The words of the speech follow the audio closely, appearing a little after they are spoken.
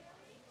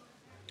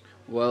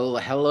Well,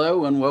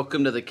 hello and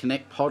welcome to the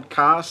Connect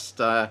podcast.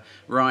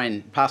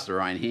 Pastor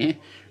Ryan here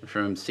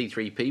from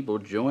C3 People,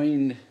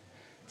 joined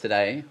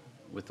today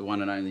with the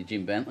one and only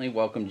Jim Bentley.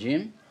 Welcome,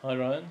 Jim. Hi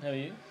Ryan, how are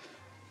you?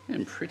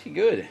 I'm pretty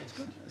good. That's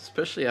good.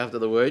 Especially after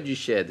the word you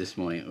shared this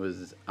morning. It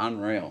was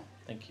unreal.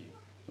 Thank you.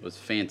 It was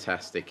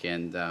fantastic,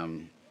 and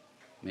I'm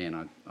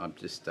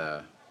just.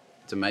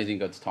 It's amazing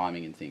God's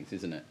timing and things,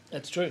 isn't it?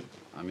 That's true.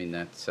 I mean,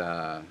 that's.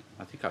 I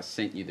think I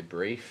sent you the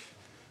brief,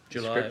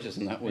 July. scriptures,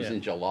 and that was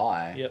in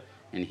July. Yep.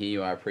 And here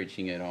you are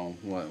preaching it on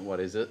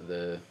what is it?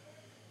 The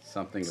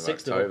something of 6th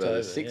of October, October,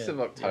 the 6th of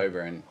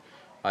October, and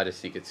I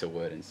just think it's a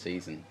word in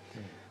season.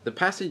 The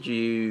passage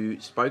you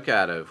spoke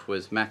out of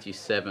was Matthew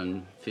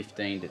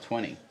 7:15 to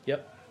 20.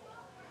 Yep.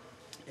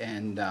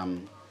 And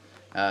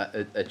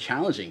a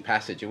challenging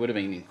passage. It would have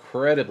been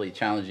incredibly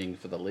challenging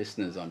for the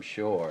listeners, I'm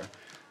sure.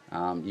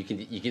 You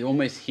can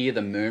almost hear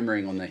the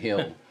murmuring on the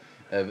hill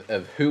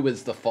of who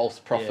was the false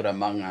prophet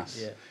among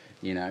us.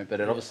 Yeah. But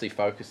it obviously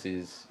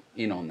focuses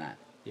in on that.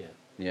 Yeah.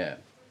 Yeah.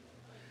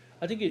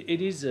 I think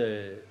it is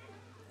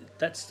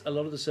that's a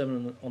lot of the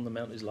Sermon on the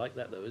Mount is like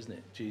that though, isn't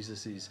it?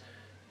 Jesus is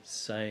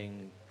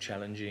saying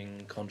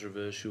challenging,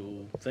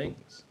 controversial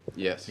things.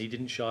 Yes. He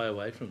didn't shy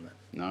away from that.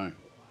 No.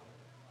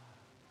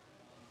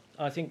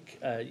 I think,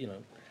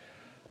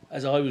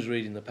 as I was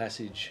reading the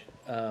passage,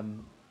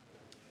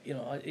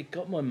 it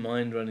got my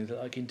mind running that,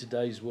 like, in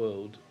today's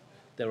world,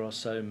 there are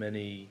so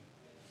many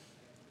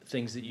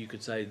things that you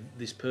could say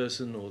this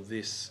person or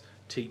this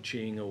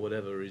teaching or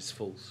whatever is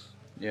false.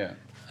 Yeah.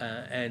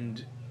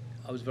 And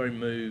I was very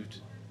moved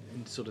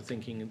in sort of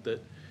thinking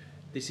that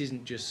this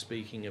isn't just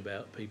speaking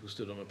about people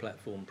stood on a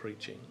platform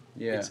preaching.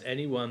 Yeah. It's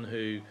anyone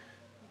who,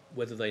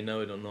 whether they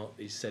know it or not,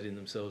 is setting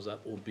themselves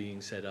up or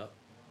being set up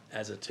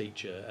as a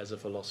teacher, as a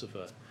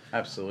philosopher.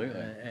 Absolutely.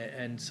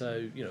 And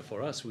so,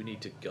 for us, we need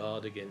to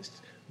guard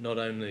against not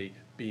only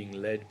being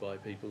led by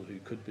people who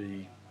could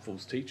be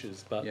false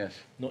teachers, but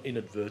not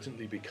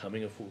inadvertently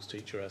becoming a false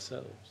teacher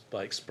ourselves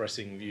by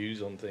expressing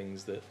views on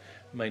things that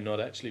may not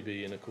actually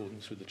be in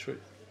accordance with the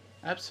truth.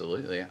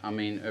 Absolutely. I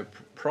mean,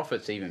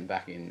 prophets even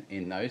back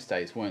in those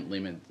days weren't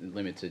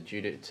limited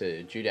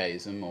to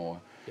Judaism or.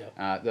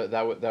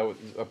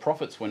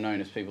 Prophets were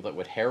known as people that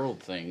would herald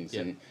things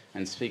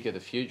and speak of the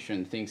future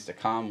and things to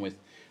come with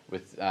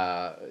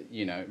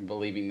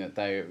believing that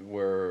they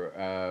were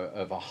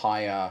of a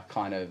higher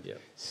kind of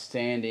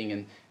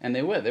standing, and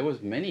there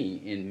was many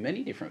in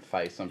many different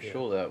faiths, I'm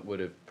sure, that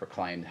would have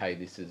proclaimed, hey,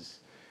 this is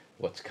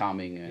what's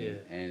coming,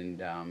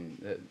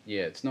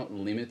 it's not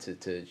limited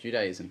to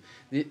Judaism,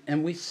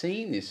 and we've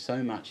seen this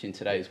so much in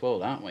today's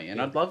world, aren't we? And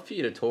I'd love for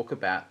you to talk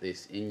about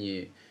this in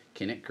your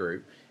Connect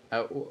group.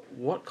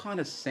 What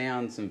kind of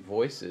sounds and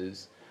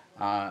voices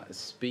are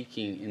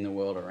speaking in the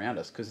world around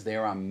us? Because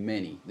there are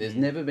many. There's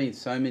never been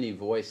so many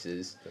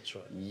voices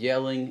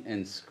yelling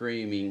and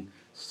screaming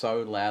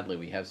so loudly.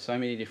 We have so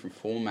many different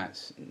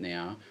formats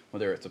now,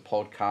 whether it's a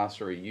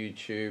podcast or a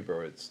YouTube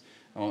or it's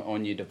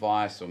on your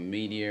device or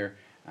media,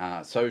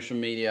 social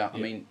media. I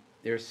mean,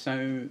 there are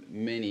so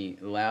many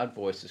loud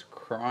voices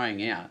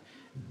crying out.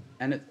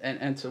 And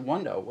to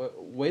wonder,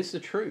 where's the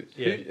truth?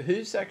 Yeah.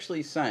 Who's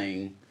actually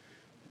saying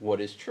what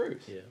is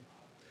truth? Yeah.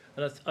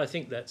 And I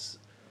think that's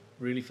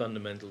really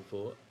fundamental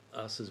for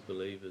us as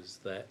believers,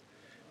 that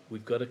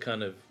we've got to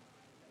kind of,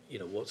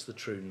 what's the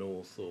true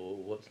north, or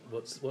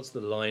what's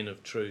the line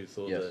of truth,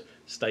 or the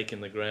stake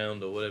in the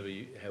ground, or however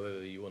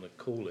you want to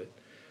call it.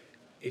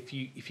 If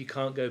you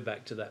can't go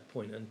back to that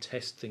point and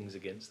test things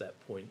against that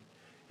point,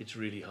 it's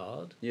really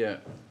hard. Yeah.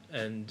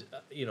 And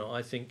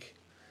I think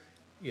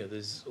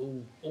there's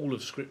all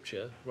of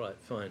Scripture, right?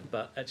 Fine,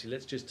 but actually,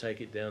 let's just take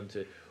it down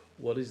to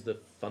what is the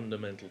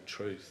fundamental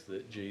truth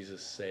that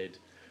Jesus said.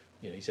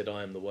 He said,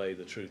 I am the way,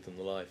 the truth, and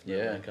the life. No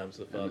man comes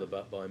to the Father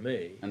but by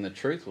me. And the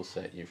truth will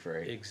set you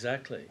free.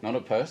 Exactly. Not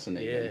a person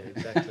even. Yeah,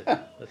 exactly.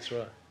 That's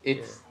right.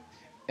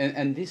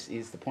 And this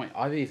is the point.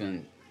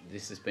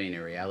 This has been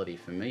a reality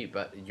for me,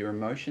 but your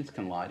emotions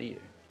can lie to you.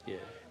 Yeah.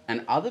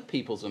 And other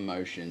people's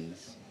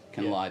emotions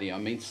can lie to you. I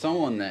mean,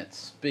 someone that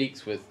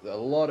speaks with a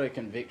lot of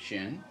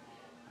conviction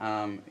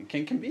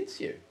can convince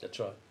you. That's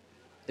right.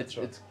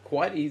 It's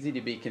quite easy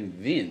to be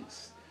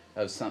convinced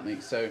of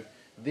something. So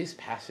this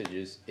passage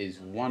is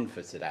one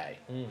for today,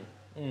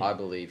 I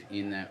believe,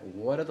 in that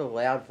what are the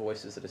loud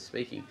voices that are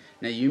speaking?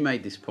 Now, you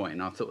made this point,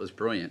 and I thought it was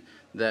brilliant,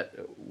 that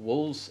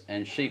wolves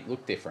and sheep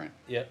look different.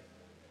 Yeah.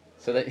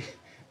 So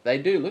they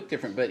do look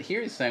different, but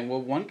here he's saying,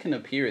 well, one can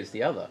appear as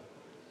the other.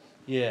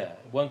 Yeah,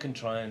 one can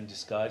try and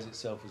disguise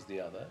itself as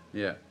the other.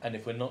 Yeah. And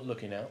if we're not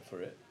looking out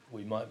for it,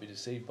 we might be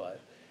deceived by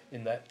it.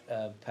 In that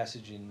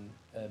passage in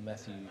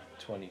Matthew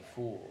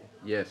 24.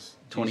 Yes,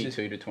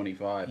 22 to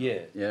 25.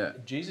 Yeah.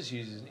 Jesus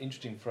uses an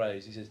interesting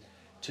phrase. He says,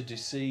 to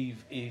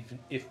deceive, even,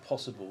 if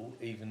possible,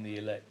 even the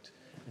elect.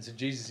 And so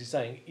Jesus is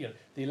saying,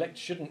 the elect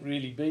shouldn't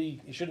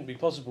be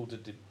possible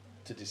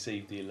to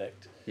deceive the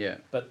elect. Yeah,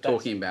 but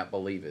talking about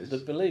believers. The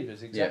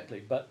believers,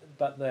 exactly. Yeah.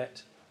 But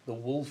that the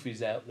wolf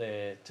is out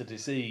there to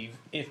deceive,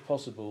 if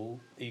possible,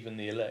 even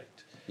the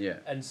elect. Yeah.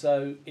 And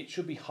so it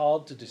should be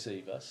hard to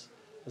deceive us,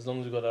 as long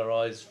as we've got our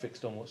eyes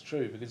fixed on what's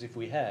true. Because if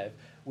we have,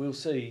 we'll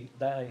see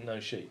that ain't no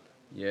sheep.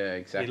 Yeah,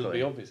 exactly. It'll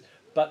be obvious.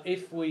 But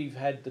if we've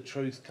had the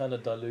truth kind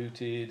of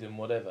diluted and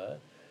whatever,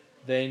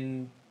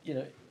 then,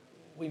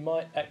 we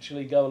might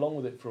actually go along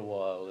with it for a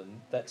while,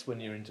 and that's when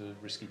you're into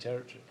risky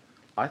territory.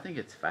 I think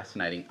it's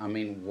fascinating. I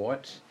mean,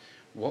 what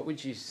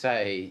would you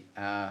say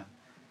I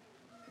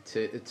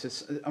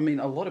mean,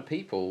 a lot of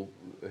people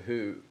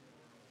who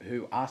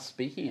are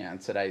speaking out in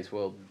today's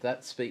world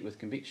that speak with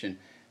conviction,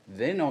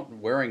 they're not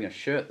wearing a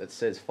shirt that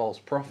says false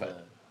prophet.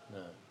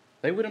 No.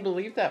 They wouldn't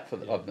believe that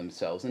of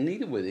themselves, and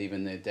neither would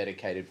even their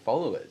dedicated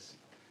followers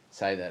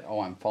say that,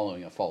 oh, I'm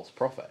following a false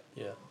prophet.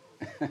 Yeah,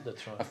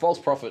 that's right. A false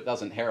prophet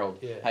doesn't herald,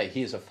 Yeah. hey,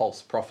 here's a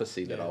false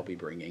prophecy that I'll be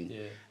bringing.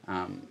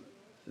 Yeah.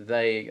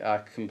 They are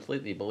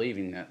completely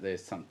believing that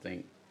there's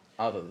something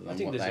other than what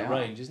they are. I think there's a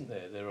range, isn't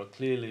there? There are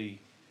clearly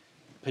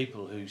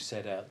people who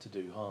set out to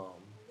do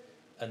harm,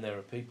 and there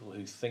are people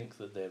who think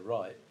that they're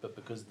right, but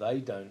because they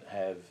don't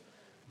have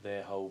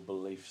their whole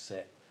belief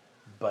set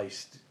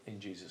based in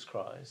Jesus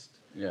Christ,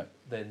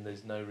 then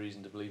there's no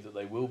reason to believe that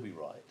they will be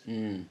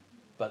right.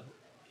 But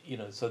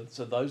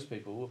so those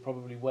people were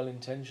probably well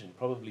intentioned,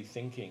 probably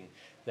thinking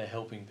they're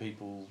helping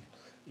people,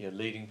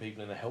 leading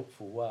people in a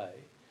helpful way.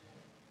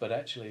 But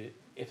actually,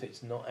 if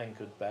it's not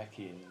anchored back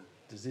in,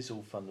 does this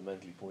all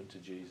fundamentally point to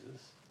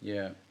Jesus?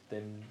 Yeah.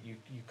 Then you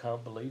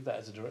can't believe that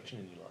as a direction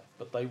in your life.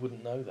 But they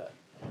wouldn't know that,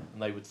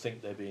 and they would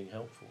think they're being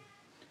helpful.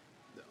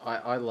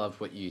 I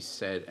love what you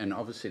said, and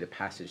obviously the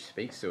passage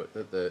speaks to it,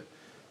 that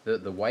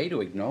the way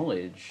to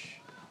acknowledge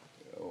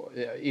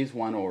is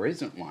one or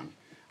isn't one.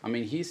 I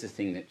mean, here's the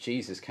thing, that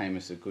Jesus came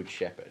as a good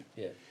shepherd.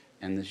 Yeah.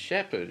 And the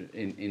shepherd,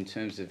 in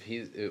terms of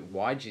his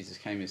why Jesus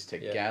came, is to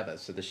gather.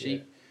 So the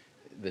sheep,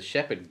 the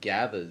shepherd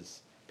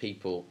gathers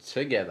people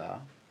together,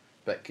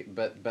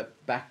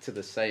 but back to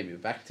the Saviour,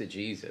 back to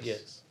Jesus.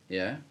 Yes.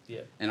 Yeah?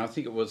 Yeah. And I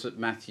think it was at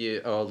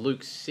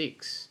Luke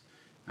 6,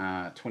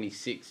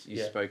 26,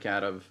 you spoke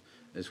out of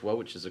as well,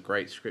 which is a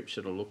great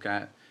scripture to look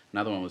at.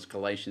 Another one was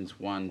Galatians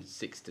 1,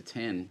 6 to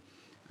 10.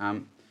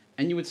 And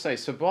you would say,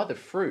 so by the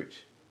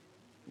fruit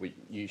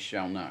you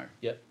shall know.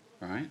 Yep.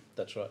 Right?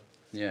 That's right.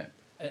 Yeah.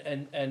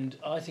 And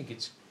I think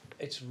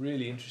it's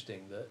really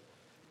interesting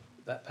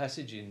that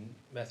passage in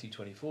Matthew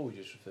 24 we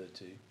just referred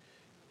to,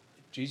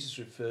 Jesus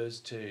refers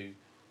to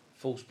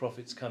false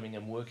prophets coming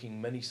and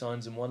working many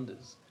signs and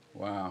wonders.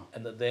 Wow.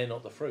 And that they're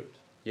not the fruit.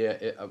 Yeah,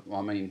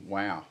 I mean,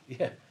 wow.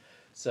 Yeah.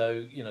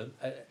 So,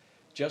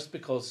 just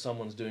because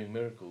someone's doing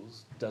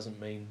miracles doesn't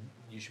mean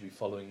you should be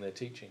following their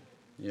teaching.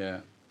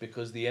 Yeah.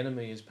 Because the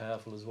enemy is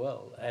powerful as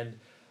well. And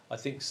I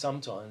think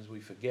sometimes we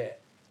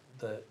forget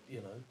that,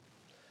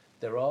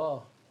 there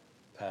are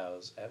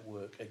powers at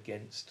work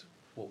against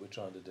what we're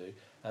trying to do,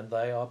 and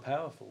they are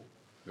powerful.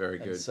 Very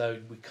good. And so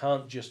we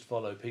can't just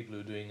follow people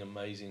who are doing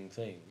amazing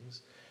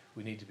things.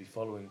 We need to be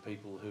following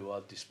people who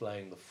are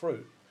displaying the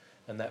fruit,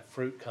 and that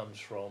fruit comes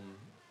from,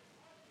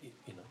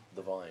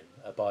 the vine,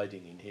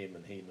 abiding in him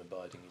and him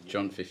abiding in you.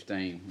 John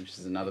 15, which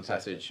is another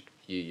passage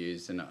you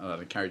used, and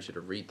I'd encourage you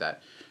to read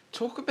that.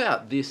 Talk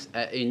about this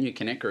in your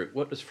Connect group.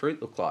 What does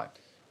fruit look like?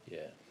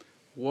 Yeah.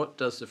 What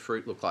does the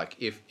fruit look like?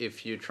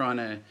 If you're trying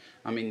to,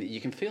 I mean, you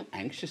can feel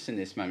anxious in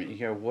this moment. You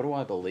go, what do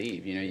I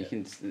believe? You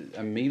can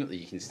immediately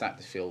you can start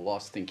to feel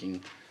lost,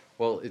 thinking,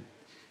 well,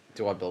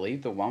 do I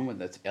believe the one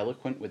that's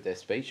eloquent with their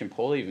speech? And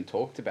Paul even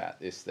talked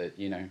about this, that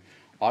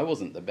I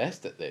wasn't the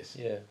best at this.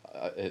 Yeah.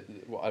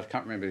 I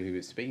can't remember who he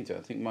was speaking to.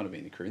 I think it might have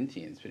been the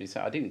Corinthians, but he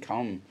said, I didn't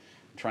come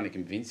trying to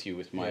convince you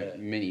with my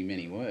many,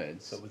 many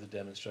words. But with a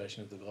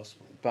demonstration of the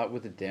gospel.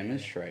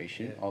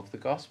 Of the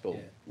gospel,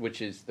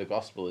 which is the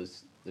gospel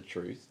is the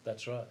truth.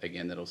 That's right.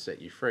 Again, that'll set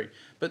you free.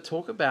 But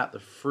talk about the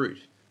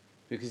fruit,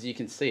 because you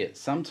can see it.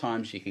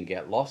 Sometimes you can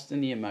get lost in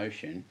the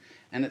emotion,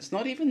 and it's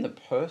not even the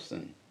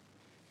person.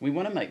 We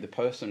want to make the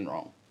person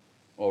wrong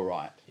or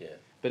right. Yeah.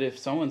 But if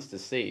someone's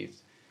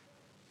deceived,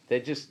 they're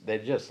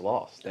just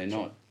lost. They're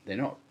not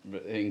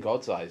in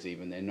God's eyes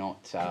even. They're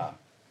not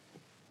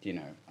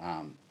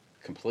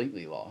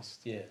completely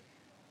lost. Yeah.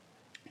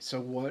 So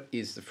what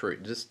is the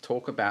fruit? Just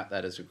talk about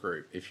that as a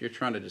group. If you're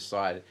trying to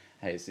decide,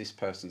 hey, is this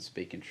person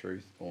speaking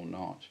truth or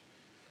not?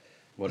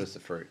 What is the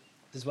fruit?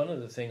 There's one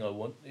other thing I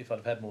want, if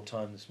I'd had more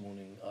time this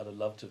morning, I'd have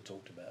loved to have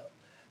talked about,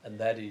 and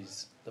that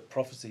is that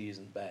prophecy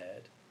isn't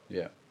bad.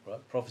 Yeah.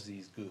 Right? Prophecy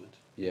is good.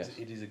 Yes.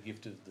 It is a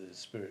gift of the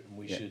Spirit, and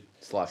we should...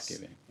 It's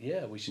life-giving.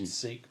 Yeah, we should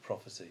seek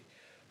prophecy.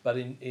 But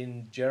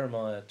in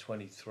Jeremiah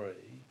 23,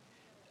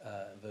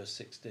 verse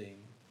 16,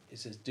 it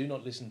says, do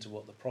not listen to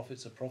what the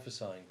prophets are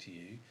prophesying to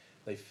you.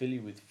 They fill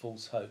you with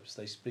false hopes.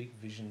 They speak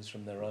visions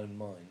from their own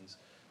minds,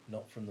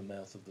 not from the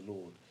mouth of the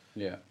Lord.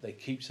 Yeah. They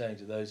keep saying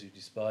to those who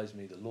despise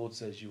me, the Lord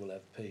says you will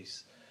have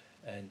peace.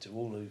 And to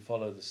all who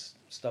follow the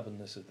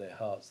stubbornness of their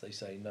hearts, they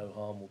say no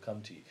harm will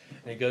come to you.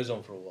 And it goes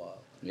on for a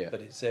while. Yeah.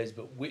 But it says,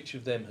 but which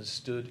of them has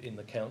stood in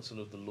the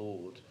counsel of the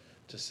Lord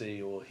to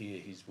see or hear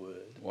his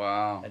word?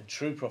 Wow. And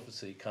true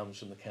prophecy comes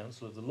from the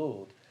counsel of the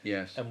Lord.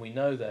 Yes. And we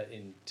know that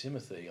in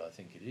Timothy, I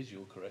think it is.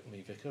 You'll correct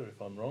me, Vicar,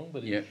 if I'm wrong.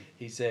 But Yeah.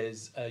 he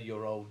says,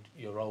 "Your old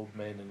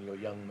men and your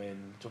young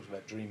men." Talks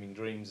about dreaming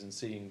dreams and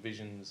seeing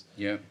visions.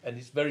 Yeah. And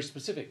it's very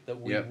specific that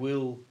we Yeah.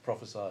 will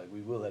prophesy.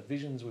 We will have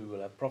visions. We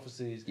will have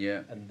prophecies.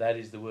 Yeah. And that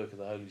is the work of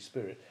the Holy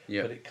Spirit.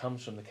 Yeah. But it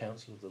comes from the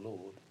counsel of the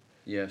Lord.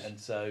 Yes. And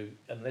so,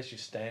 unless you're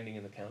standing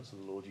in the counsel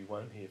of the Lord, you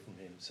won't hear from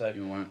Him. So,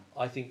 You won't.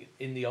 I think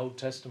in the Old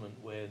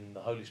Testament, when the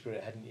Holy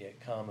Spirit hadn't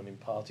yet come and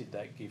imparted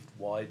that gift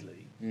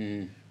widely,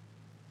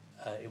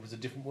 it was a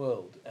different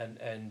world,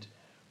 and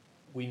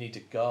we need to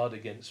guard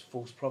against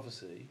false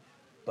prophecy,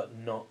 but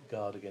not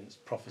guard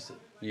against prophecy.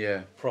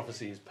 Yeah.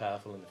 Prophecy is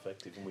powerful and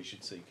effective, and we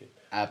should seek it.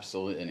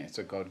 Absolutely, and it's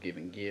a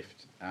God-given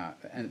gift.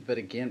 But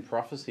again,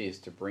 prophecy is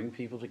to bring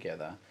people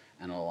together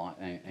and align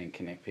and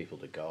connect people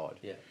to God.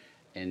 Yeah.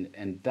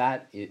 And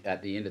that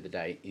at the end of the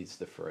day is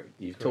the fruit.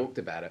 You've Correct. talked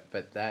about it,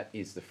 but that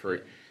is the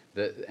fruit.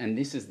 And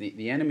this is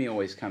the enemy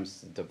always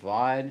comes to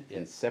divide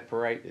and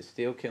separate, to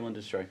steal, kill, and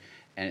destroy,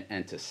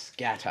 and to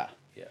scatter.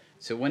 Yeah.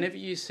 So whenever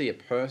you see a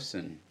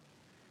person,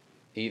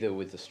 either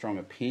with a strong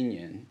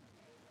opinion,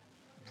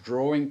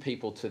 drawing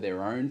people to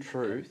their own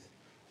truth,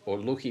 or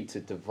looking to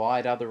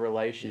divide other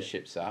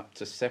relationships up,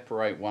 to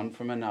separate one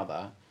from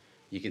another,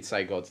 you can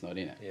say God's not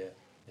in it. Yeah.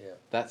 Yeah.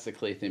 That's the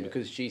clear thing,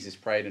 because Jesus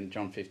prayed in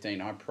John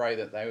 15, I pray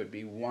that they would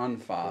be one,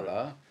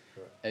 Father,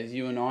 Correct. as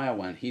you and I are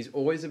one. He's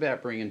always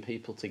about bringing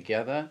people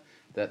together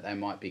that they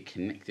might be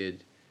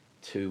connected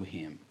to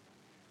Him.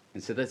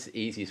 And so that's the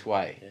easiest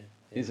way,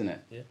 isn't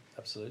it? Yeah,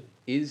 absolutely.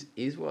 Is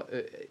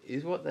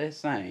what they're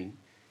saying,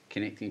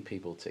 connecting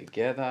people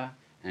together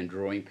and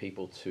drawing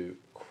people to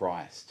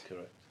Christ.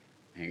 Correct.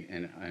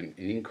 And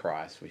in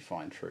Christ we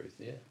find truth.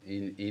 Yeah.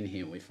 In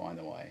Him we find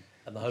the way.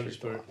 And the Holy truth,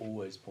 Spirit life.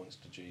 always points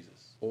to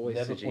Jesus. Always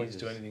Never to points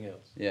Jesus. to anything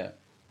else. Yeah.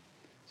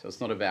 So it's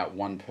not about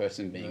one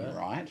person being No.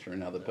 right or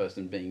another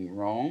person being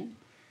wrong.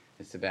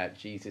 It's about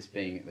Jesus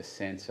being at the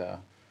centre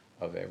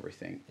of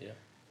everything. Yeah.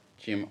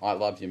 Jim, I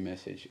love your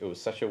message. It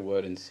was such a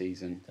word in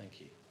season.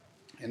 Thank you.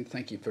 And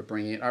thank you for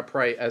bringing it. I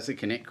pray as a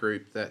Connect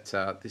group that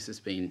this has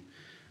been,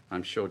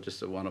 I'm sure,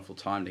 just a wonderful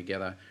time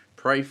together.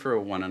 Pray for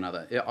one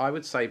another. I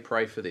would say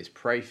pray for this.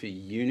 Pray for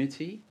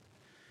unity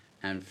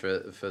and for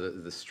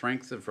the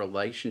strength of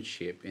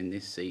relationship in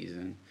this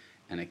season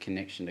and a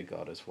connection to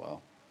God as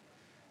well.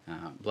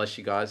 Bless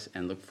you guys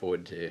and look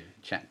forward to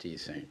chat to you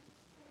soon.